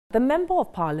The Member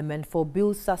of Parliament for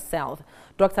Bilsa South,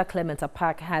 Dr. Clement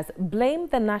Apaak, has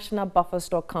blamed the National Buffer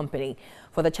Stock Company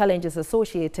for the challenges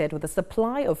associated with the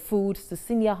supply of food to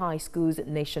senior high schools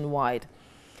nationwide.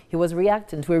 He was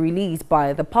reacting to a release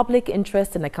by the Public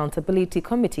Interest and Accountability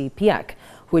Committee, PAC,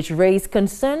 which raised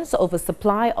concerns over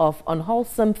supply of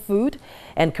unwholesome food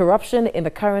and corruption in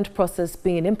the current process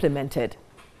being implemented.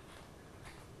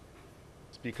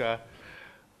 Speaker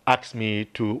asked me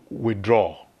to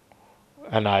withdraw,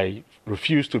 and I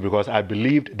refused to because I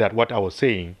believed that what I was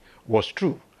saying was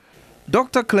true.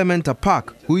 Dr. Clement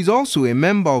Apaak, who is also a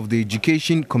member of the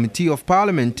Education Committee of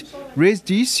Parliament, raised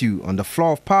the issue on the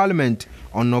floor of Parliament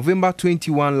on November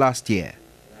 21 last year.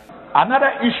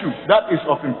 Another issue that is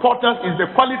of importance is the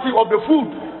quality of the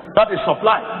food that is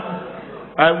supplied.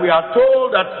 And we are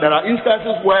told that there are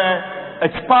instances where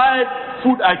expired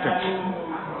food items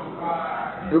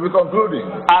You'll be concluding.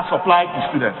 are supplied to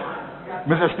students.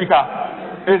 Mr. Speaker,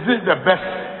 is this the best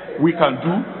we can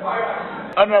do?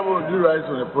 Honorable, do you rise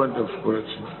on a point of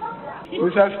correction?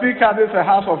 Mr. Speaker, this is a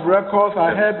House of Records.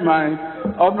 I heard my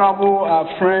honorable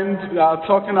friend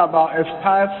talking about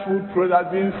expired food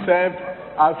products being served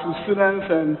to students,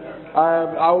 and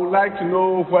I would like to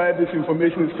know where this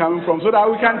information is coming from so that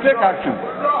we can take action.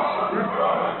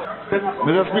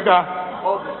 Mr. Speaker,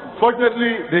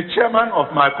 fortunately, the chairman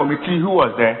of my committee who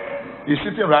was there is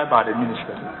sitting right by the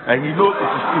minister, and he knows it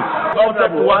is true.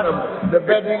 The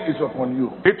burden is upon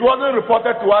you. It wasn't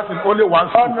reported to us in only one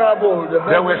school. Honorable,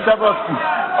 There were several schools.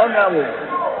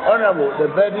 Honorable, the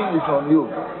burden is on you.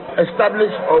 Establish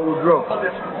or withdraw.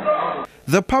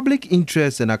 The Public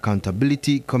Interest and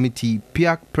Accountability Committee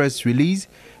PAC press release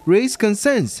raised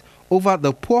concerns over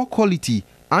the poor quality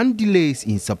and delays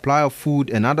in supply of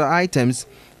food and other items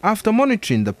after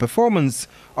monitoring the performance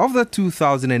of the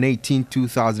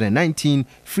 2018-2019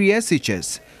 free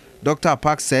SHS. Dr.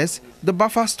 Apaak says the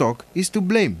buffer stock is to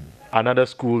blame. Another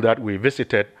school that we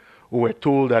visited, we were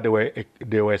told that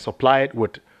they were supplied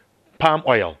with palm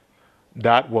oil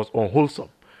that was unwholesome.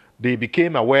 They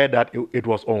became aware that it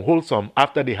was unwholesome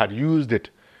after they had used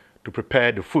it to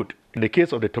prepare the food. In the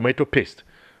case of the tomato paste,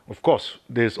 of course,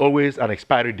 there's always an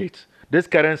expiry date. This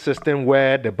current system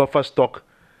where the buffer stock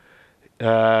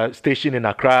station in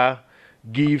Accra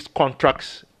gives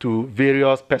contracts to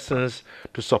various persons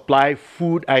to supply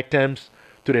food items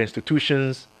to the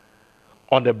institutions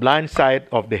on the blind side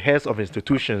of the heads of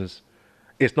institutions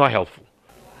is not helpful.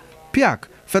 PAC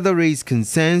further raised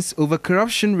concerns over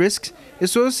corruption risks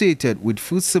associated with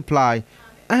food supply,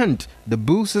 and the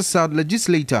Bilsa South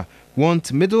legislator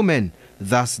wants middlemen,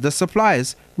 thus the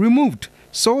suppliers, removed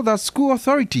so that school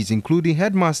authorities, including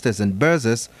headmasters and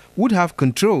bursars, would have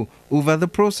control over the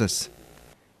process.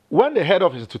 When the head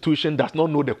of the institution does not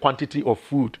know the quantity of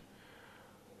food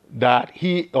that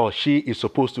he or she is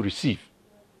supposed to receive,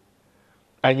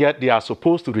 and yet they are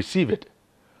supposed to receive it,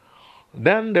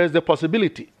 then there's the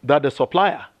possibility that the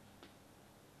supplier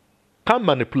can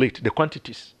manipulate the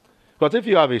quantities. Because if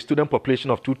you have a student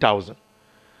population of 2,000,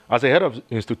 as a head of the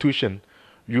institution,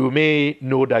 you may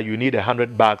know that you need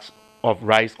 100 bags of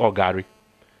rice or gari.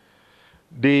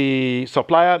 The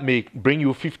supplier may bring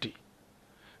you 50,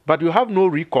 but you have no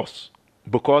recourse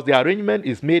because the arrangement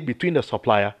is made between the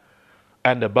supplier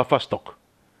and the buffer stock.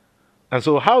 And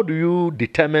so how do you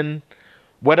determine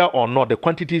whether or not the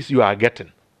quantities you are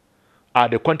getting are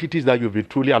the quantities that you've been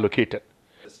truly allocated?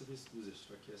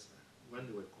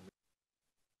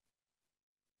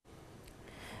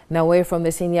 Now, away from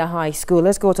the senior high school,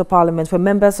 let's go to Parliament, where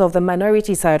members of the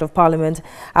minority side of Parliament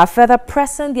are further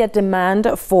pressing their demand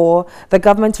for the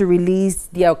government to release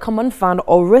their common fund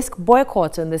or risk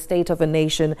boycotting the State of the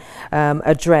Nation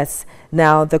address.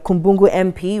 Now, the Kumbungu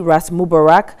MP, Ras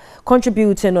Mubarak,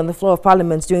 contributing on the floor of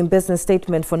Parliament during business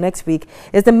statement for next week,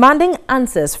 is demanding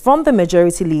answers from the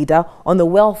majority leader on the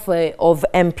welfare of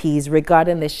MPs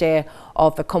regarding the share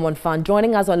of the common fund.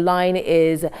 Joining us online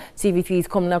is TV3's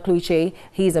Komna Kluche.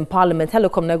 He's in Parliament. Hello,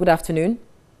 Komna. Good afternoon.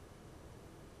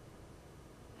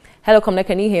 Hello, Komna.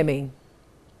 Can you hear me?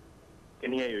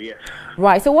 Can hear you, yes.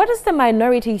 Right. So what is the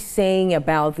minority saying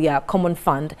about the common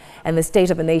fund and the State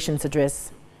of the Nation's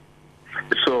address?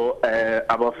 So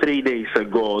about 3 days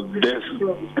ago,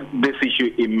 this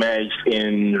issue emerged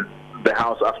in the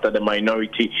House after the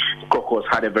minority caucus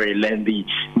had a very lengthy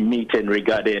meeting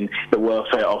regarding the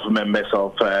welfare of members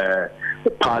of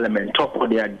Parliament. Top of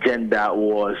the agenda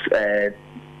was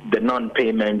the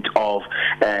non-payment of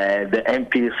the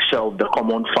MPs' share of the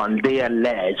common fund. They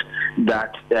allege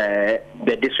that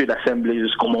the district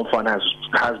assembly's common fund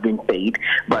has been paid,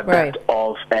 but that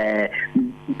of the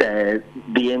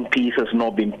MPs has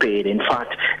not been paid. In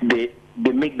fact,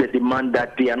 they make the demand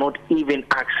that they are not even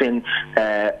asking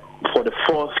for the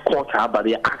fourth quarter, but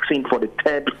they are asking for the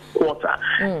third quarter.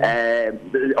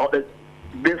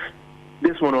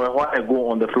 This one a while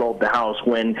ago on the floor of the House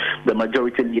when the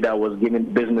majority leader was giving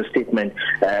business statement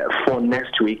for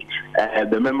next week.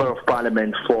 The Member of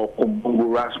Parliament for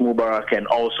Kumbungu, Ras Mubarak, and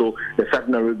also the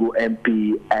Southern Arigu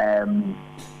MP,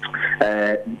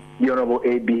 the Honorable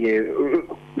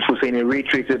ABA Hussein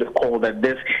reiterated the call that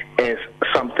this is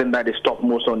something that is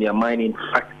topmost on their mind. In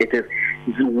fact, it is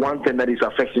one thing that is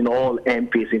affecting all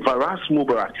MPs. In fact, Ras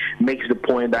Mubarak makes the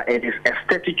point that it is a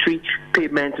statutory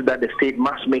payment that the state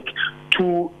must make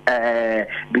to the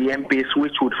MPs,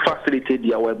 which would facilitate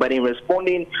their work. But in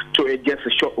responding to it just a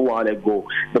short while ago,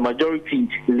 the majority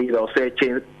leader said,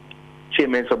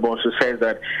 Chairman Sabonso says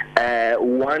that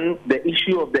the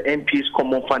issue of the MP's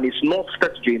common fund is not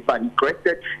statutory. In fact, he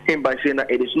corrected him by saying that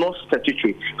it is not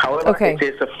statutory. However, it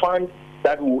is a fund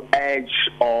that will urge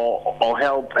or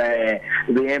help the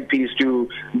MPs do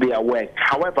their work.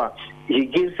 However, he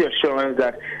gives the assurance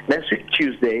that next week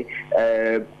Tuesday,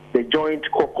 the joint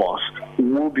caucus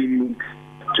will be meet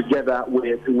together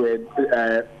with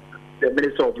the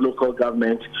Minister of Local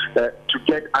Government to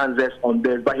get answers on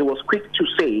this. But he was quick to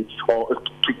say or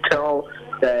to tell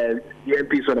the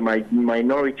MPs on the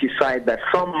minority side that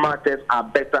some matters are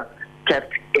better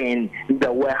kept in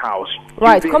the warehouse.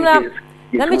 Right,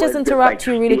 let me just interrupt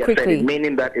you really quickly.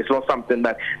 Meaning that it's not something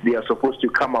that they are supposed to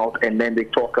come out and then they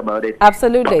talk about it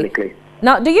publicly.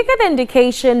 Now, do you get the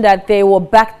indication that they will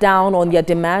back down on their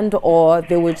demand or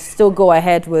they would still go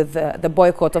ahead with the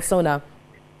boycott of SONA?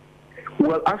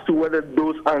 Well, as to whether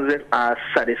those answers are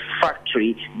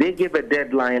satisfactory, they give a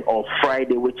deadline of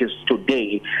Friday, which is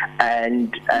today,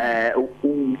 and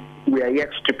we are yet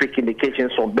to pick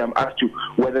indications from them as to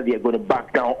whether they are going to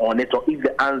back down on it or if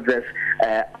the answers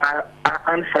are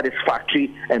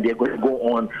unsatisfactory and they are going to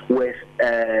go on with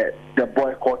the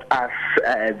boycott as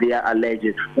they are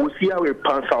alleged. We'll see how it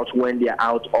pans out when they are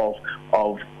out of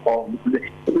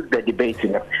the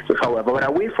debating. So, however, but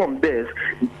away from this,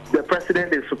 the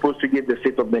president is supposed to give the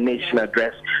State of the Nation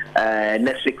address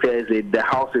next week Thursday. The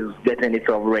House is getting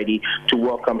itself ready to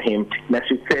welcome him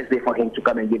next week Thursday for him to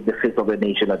come and give the State of the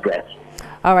Nation address.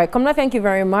 All right, Komla, thank you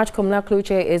very much. Komla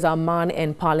Kluche is our man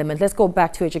in Parliament. Let's go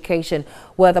back to education,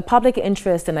 where the Public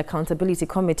Interest and Accountability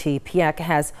Committee, PIAC,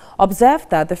 has observed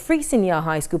that the free senior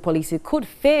high school policy could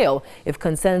fail if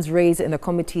concerns raised in the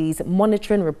committee's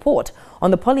monitoring report on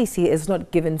the policy is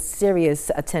not given serious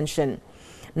attention.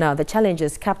 Now, the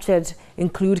challenges captured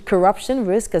include corruption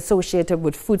risk associated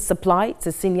with food supply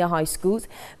to senior high schools.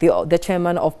 The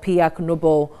chairman of PIAC,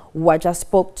 Noble Waja,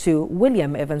 spoke to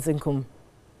William Evans-Nkum.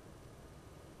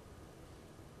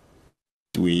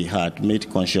 We had made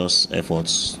conscious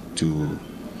efforts to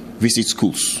visit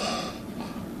schools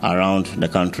around the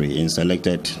country in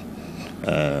selected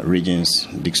regions,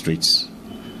 districts,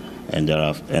 and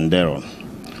thereon.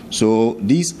 So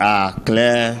these are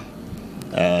clear,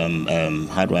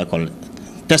 how do I call it,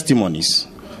 testimonies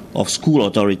of school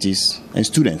authorities and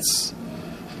students.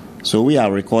 So we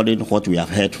are recording what we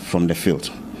have heard from the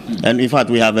field. And in fact,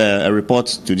 we have a report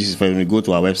to this. When we go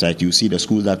to our website, you see the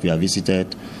schools that we have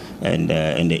visited and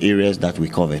the areas that we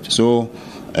covered. So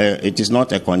it is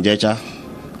not a conjecture,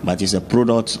 but it's a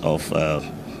product of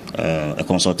a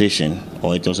consultation,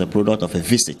 or it was a product of a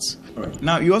visit. Right.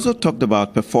 Now, you also talked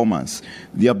about performance.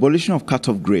 The abolition of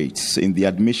cut-off grades in the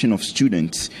admission of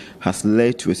students has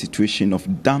led to a situation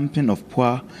of dumping of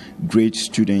poor grade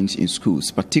students in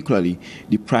schools, particularly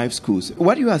deprived schools.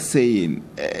 What you are saying,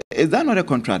 is that not a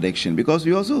contradiction? Because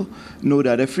we also know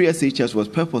that the free SHS was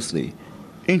purposely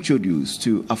introduced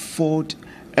to afford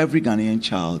every Ghanaian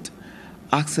child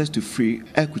access to free,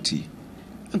 equity,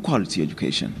 and quality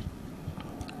education.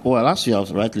 Well, as you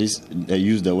have rightly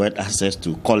used the word access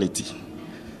to quality,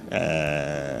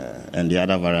 and the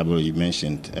other variable you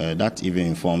mentioned, that even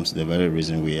informs the very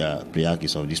reason we are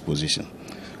PIAC of this position.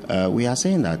 We are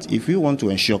saying that if you want to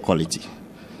ensure quality,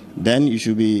 then you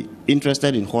should be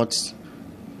interested in what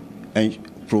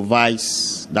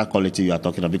provides that quality you are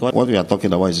talking about, because what we are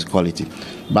talking about is quality.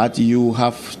 But you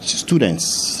have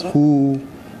students who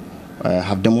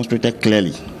have demonstrated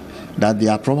clearly that they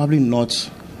are probably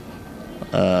not,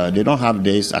 they don't have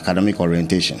this academic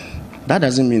orientation. That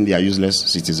doesn't mean they are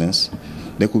useless citizens.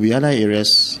 There could be other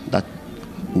areas that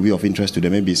will be of interest to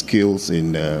them, maybe skills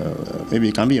in, maybe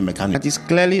it can be a mechanic. That is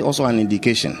clearly also an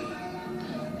indication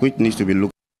which needs to be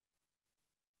looked.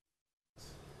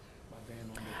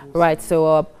 Right,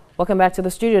 so welcome back to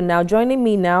the studio. Now, joining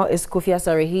me now is Kofi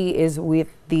Asare. He is with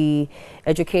the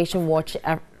Education Watch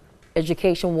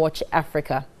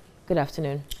Africa. Good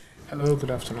afternoon. Hello,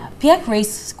 good afternoon. Apaak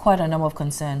raised quite a number of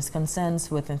concerns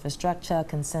with infrastructure,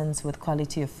 concerns with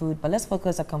quality of food, but let's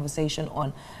focus our conversation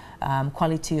on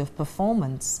quality of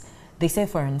performance. They say,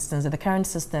 for instance, that the current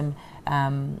system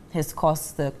has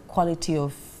caused the quality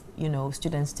of,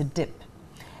 students to dip.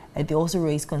 They also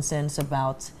raise concerns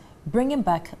about bringing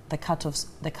back the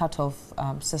cutoff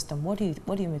system. What do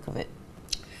you make of it?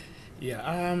 Yeah,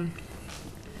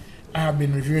 I have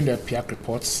been reviewing the Apaak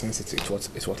report since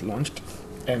it was launched,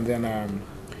 and then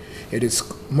it is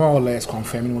more or less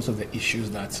confirming most of the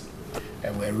issues that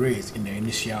were raised in the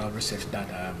initial research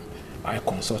that I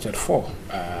consulted for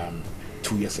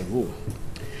 2 years ago.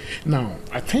 Now,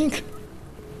 I think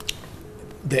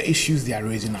the issues they are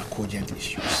raising are cogent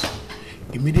issues.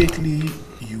 Immediately,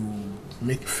 you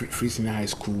make free senior high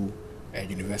school a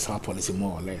universal policy,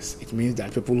 more or less. It means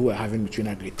that people who are having between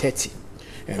a grade 30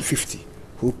 and 50,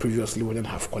 who previously wouldn't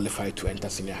have qualified to enter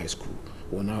senior high school,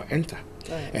 will now enter.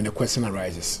 Right. And the question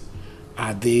arises,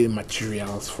 are they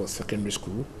materials for secondary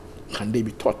school? Can they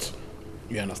be taught?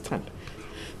 You understand?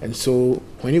 And so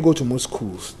when you go to most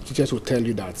schools, teachers will tell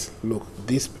you that, look,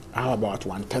 how about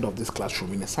 1/3 of this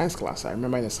classroom in a science class? I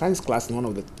remember in a science class in one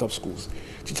of the top schools,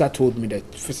 teacher told me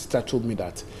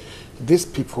that these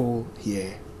people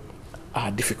here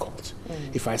are difficult.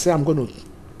 If I say I'm going to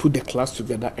put the class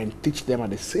together and teach them at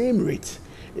the same rate,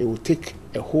 it will take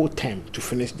a whole term to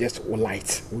finish just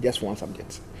just one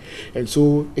subject. And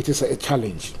so it is a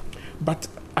challenge. But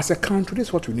as a country, this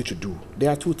is what we need to do. There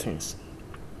are two things.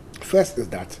 First is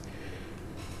that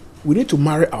we need to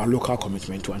marry our local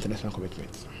commitment to international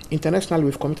commitments. Internationally,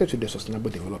 we've committed to the Sustainable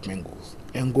Development Goals.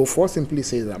 And Goal 4 simply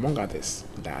says, among others,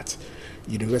 that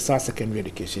universal secondary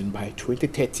education by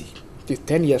 2030, it is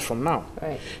 10 years from now.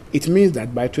 Right. It means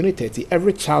that by 2030,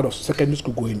 every child of secondary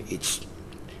school going age,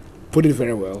 put it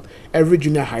very well, every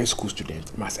junior high school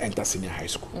student must enter senior high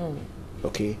school.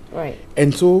 Okay? Right.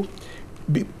 And so,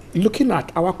 looking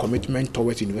at our commitment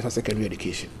towards universal secondary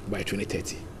education by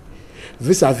 2030,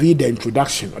 vis-a-vis the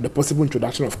introduction or the possible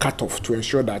introduction of cutoff to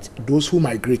ensure that those who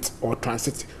migrate or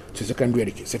transit to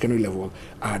secondary level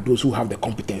are those who have the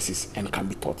competencies and can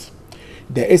be taught.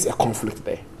 There is a conflict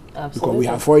there. Absolutely. Because we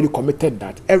have already committed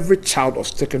that every child of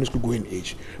secondary school going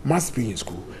age must be in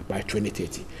school by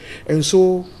 2030. And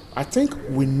so I think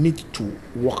we need to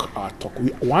walk our talk.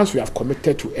 Once we have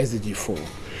committed to SDG 4,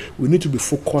 we need to be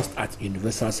focused at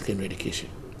universal secondary education.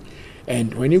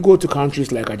 And when you go to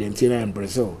countries like Argentina and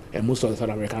Brazil and most of the South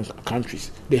American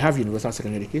countries, they have universal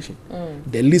secondary education.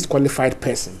 The least qualified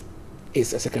person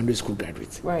is a secondary school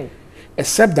graduate. Right.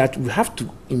 Except that we have to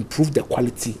improve the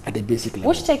quality at the basic level.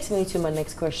 Which takes me to my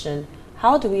next question.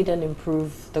 How do we then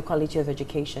improve the quality of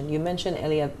education? You mentioned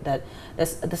earlier that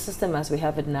the system as we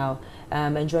have it now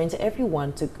enjoins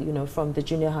everyone to, from the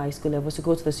junior high school level to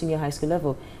go to the senior high school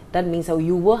level. That means that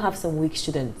you will have some weak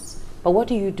students. But what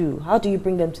do you do? How do you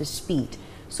bring them to speed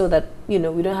so that, we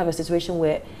don't have a situation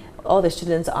where all the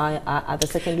students are at the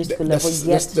secondary school level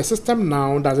yet? The system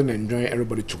now doesn't enjoin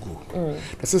everybody to go.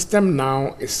 The system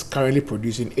now is currently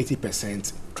producing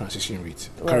 80% transition rate.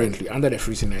 Right. Currently, under the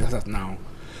free senior, that's now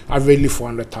averagely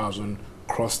 400,000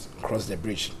 cross the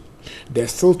bridge.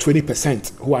 There's still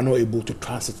 20% who are not able to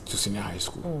transit to senior high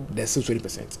school. There's still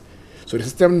 20%. So the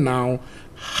system now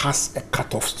has a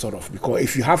cutoff sort of, because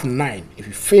if you have 9, if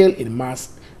you fail in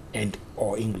maths and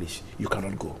or English, you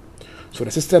cannot go. So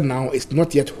the system now is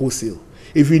not yet wholesale,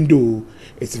 even though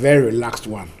it's a very relaxed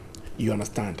one. You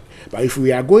understand? But if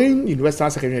we are going universal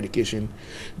secondary education,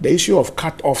 the issue of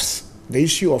cutoffs, the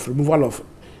issue of removal of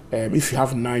if you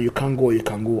have 9, you can't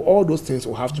go, all those things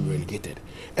will have to be relegated.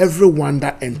 Everyone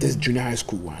that enters junior high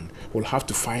school 1 will have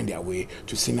to find their way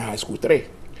to senior high school 3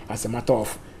 as a matter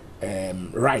of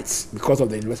rights because of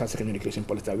the universal secondary education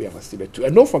policy that we have acceded to.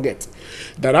 And don't forget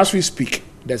that as we speak,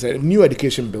 there's a new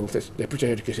education bill, the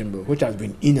Preacher Education Bill, which has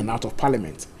been in and out of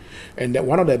Parliament. And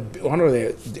one of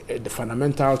the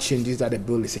fundamental changes that the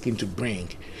bill is seeking to bring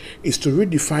is to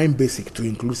redefine basic to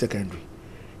include secondary.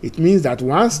 It means that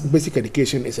once basic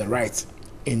education is a right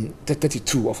in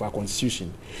 32 of our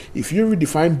Constitution, if you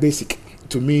redefine basic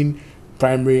to mean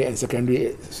primary and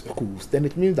secondary schools, then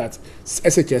it means that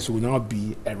SHS will now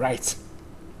be a right,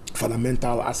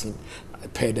 fundamental as in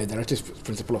per the directive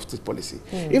principle of state policy.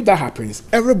 If that happens,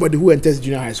 everybody who enters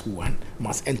junior high school 1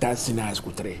 must enter senior high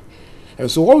school 3. And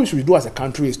so what we should do as a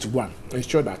country is to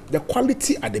ensure that the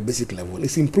quality at the basic level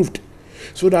is improved,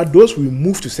 so that those who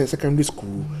move to secondary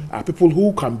school are people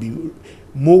who can be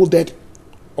molded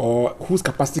or whose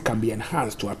capacity can be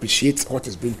enhanced to appreciate what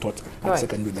is being taught at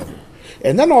secondary level.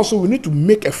 And then also we need to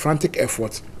make a frantic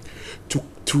effort to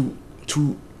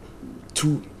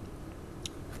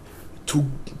to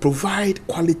provide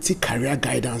quality career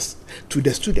guidance to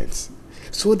the students,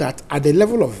 so that at the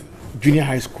level of junior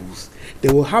high schools, they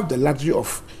will have the luxury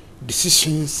of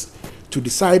decisions to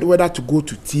decide whether to go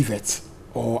to TVET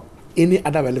or any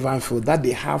other relevant field that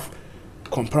they have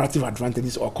comparative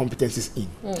advantages or competencies in,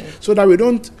 so that we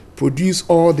don't produce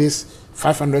all this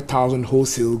 500,000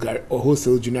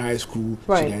 wholesale junior high school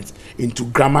students into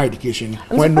grammar education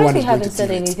when no one is going to haven't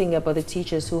said anything about the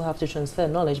teachers who have to transfer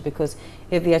knowledge, because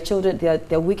if their children,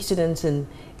 they're weak students in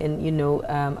you know,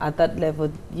 at that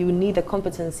level, you need the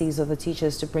competencies of the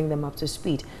teachers to bring them up to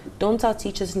speed. Don't our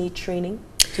teachers need training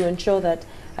to ensure that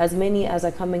as many as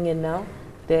are coming in now,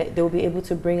 they'll be able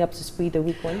to bring up to speed the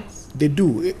weak ones? They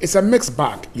do. It's a mixed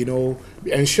bag, you know,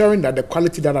 ensuring that the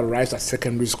quality that arrives at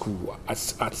secondary school, at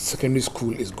secondary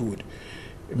school is good.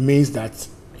 It means that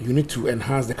you need to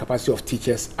enhance the capacity of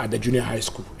teachers at the junior high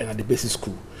school and at the basic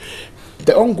school.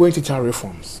 The ongoing teacher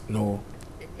reforms, you know,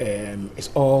 is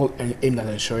all aimed at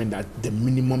ensuring that the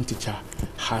minimum teacher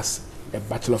has a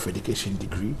Bachelor of Education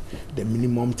degree, the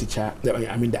minimum teacher, the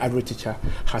average teacher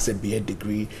has a BA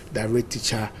degree, the average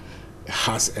teacher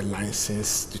has a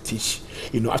license to teach.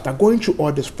 You know, after going through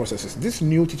all these processes, these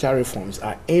new teacher reforms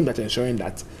are aimed at ensuring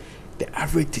that the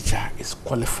average teacher is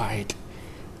qualified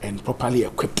and properly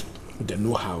equipped with the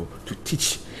know-how to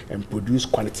teach and produce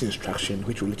quality instruction,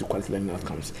 which will lead to quality learning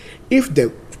outcomes. If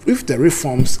the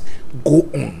reforms go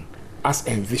on as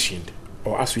envisioned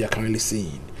or as we are currently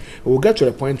seeing, we will get to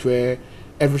the point where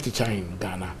every teacher in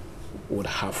Ghana would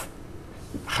have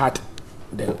had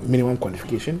the minimum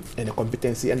qualification and the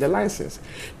competency and the license.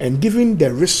 And given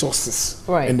the resources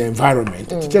and the environment,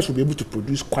 the teachers will be able to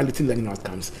produce quality learning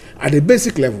outcomes at the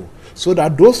basic level, so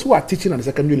that those who are teaching at the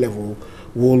secondary level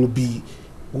will be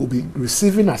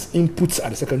receiving as inputs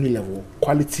at the secondary level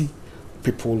quality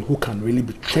people who can really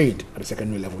be trained at the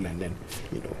secondary level, and then,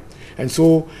 you know. And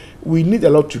so we need a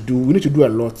lot to do. We need to do a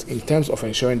lot in terms of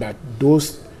ensuring that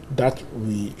those that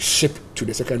we ship to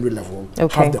the secondary level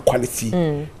have the quality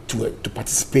to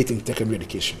participate in secondary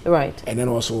education. Right. And then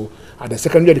also at the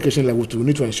secondary education level, we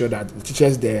need to ensure that the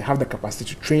teachers there have the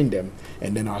capacity to train them,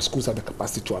 and then our schools have the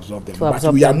capacity to absorb them.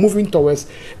 But we are moving towards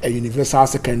a universal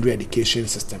secondary education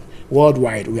system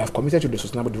worldwide. We have committed to the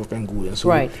Sustainable Development Goals, and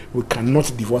so we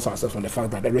cannot divorce ourselves from the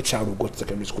fact that every child will go to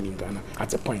secondary school in Ghana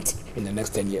at a point in the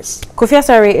next 10 years. Kofi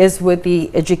Asare is with the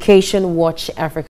Education Watch Africa.